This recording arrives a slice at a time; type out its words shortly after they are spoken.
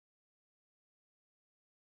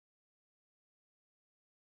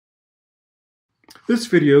This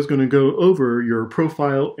video is going to go over your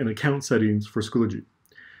profile and account settings for Schoology.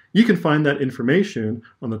 You can find that information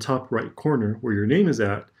on the top right corner where your name is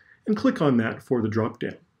at and click on that for the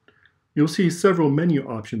drop-down. You'll see several menu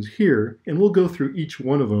options here and we'll go through each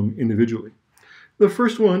one of them individually. The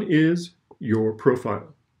first one is your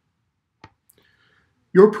profile.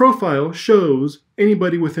 Your profile shows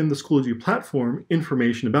anybody within the Schoology platform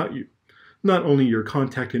information about you. Not only your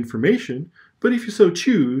contact information, but if you so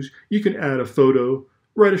choose, you can add a photo,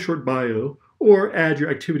 write a short bio, or add your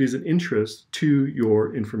activities and interests to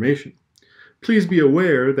your information. Please be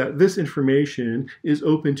aware that this information is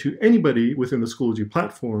open to anybody within the Schoology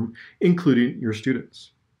platform, including your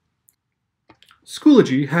students.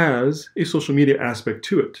 Schoology has a social media aspect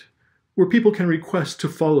to it, where people can request to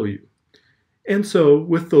follow you. And so,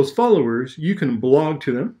 with those followers, you can blog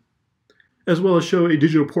to them, as well as show a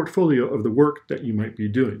digital portfolio of the work that you might be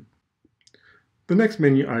doing. The next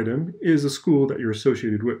menu item is the school that you're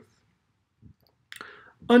associated with.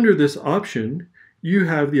 Under this option, you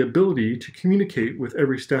have the ability to communicate with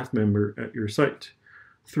every staff member at your site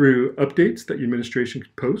through updates that your administration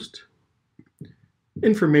can post,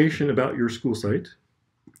 information about your school site,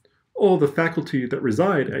 all the faculty that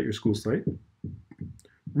reside at your school site,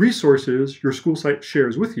 resources your school site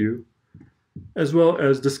shares with you, as well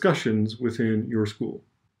as discussions within your school.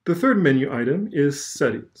 The third menu item is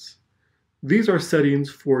settings. These are settings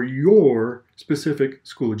for your specific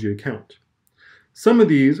Schoology account. Some of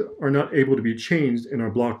these are not able to be changed and are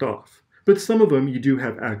blocked off, but some of them you do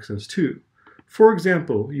have access to. For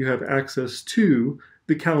example, you have access to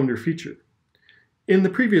the calendar feature. In the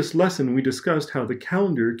previous lesson, we discussed how the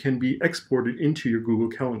calendar can be exported into your Google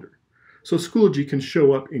Calendar, so Schoology can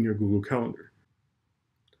show up in your Google Calendar.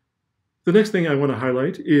 The next thing I want to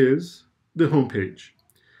highlight is the homepage.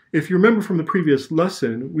 If you remember from the previous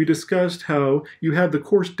lesson, we discussed how you have the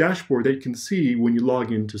course dashboard that you can see when you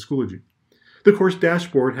log into Schoology. The course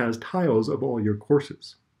dashboard has tiles of all your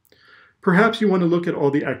courses. Perhaps you want to look at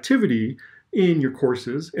all the activity in your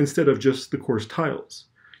courses instead of just the course tiles.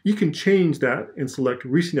 You can change that and select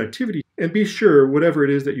recent activity and be sure whatever it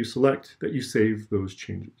is that you select that you save those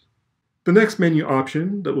changes. The next menu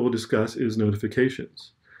option that we'll discuss is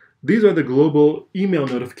notifications. These are the global email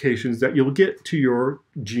notifications that you'll get to your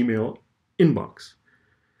Gmail inbox.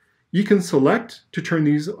 You can select to turn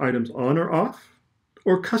these items on or off,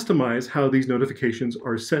 or customize how these notifications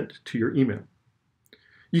are sent to your email.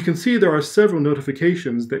 You can see there are several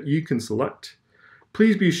notifications that you can select.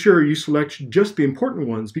 Please be sure you select just the important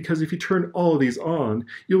ones because if you turn all of these on,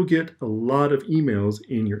 you'll get a lot of emails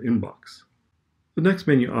in your inbox. The next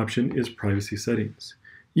menu option is privacy settings.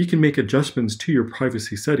 You can make adjustments to your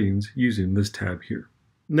privacy settings using this tab here.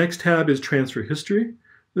 Next tab is transfer history.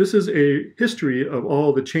 This is a history of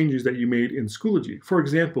all the changes that you made in Schoology. For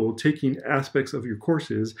example, taking aspects of your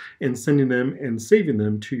courses and sending them and saving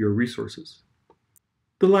them to your resources.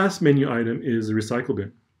 The last menu item is the recycle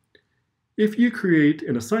bin. If you create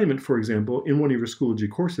an assignment, for example, in one of your Schoology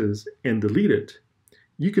courses and delete it,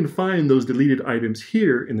 you can find those deleted items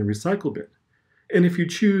here in the recycle bin. And if you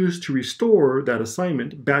choose to restore that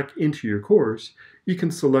assignment back into your course, you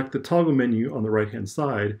can select the toggle menu on the right-hand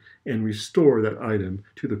side and restore that item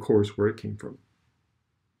to the course where it came from.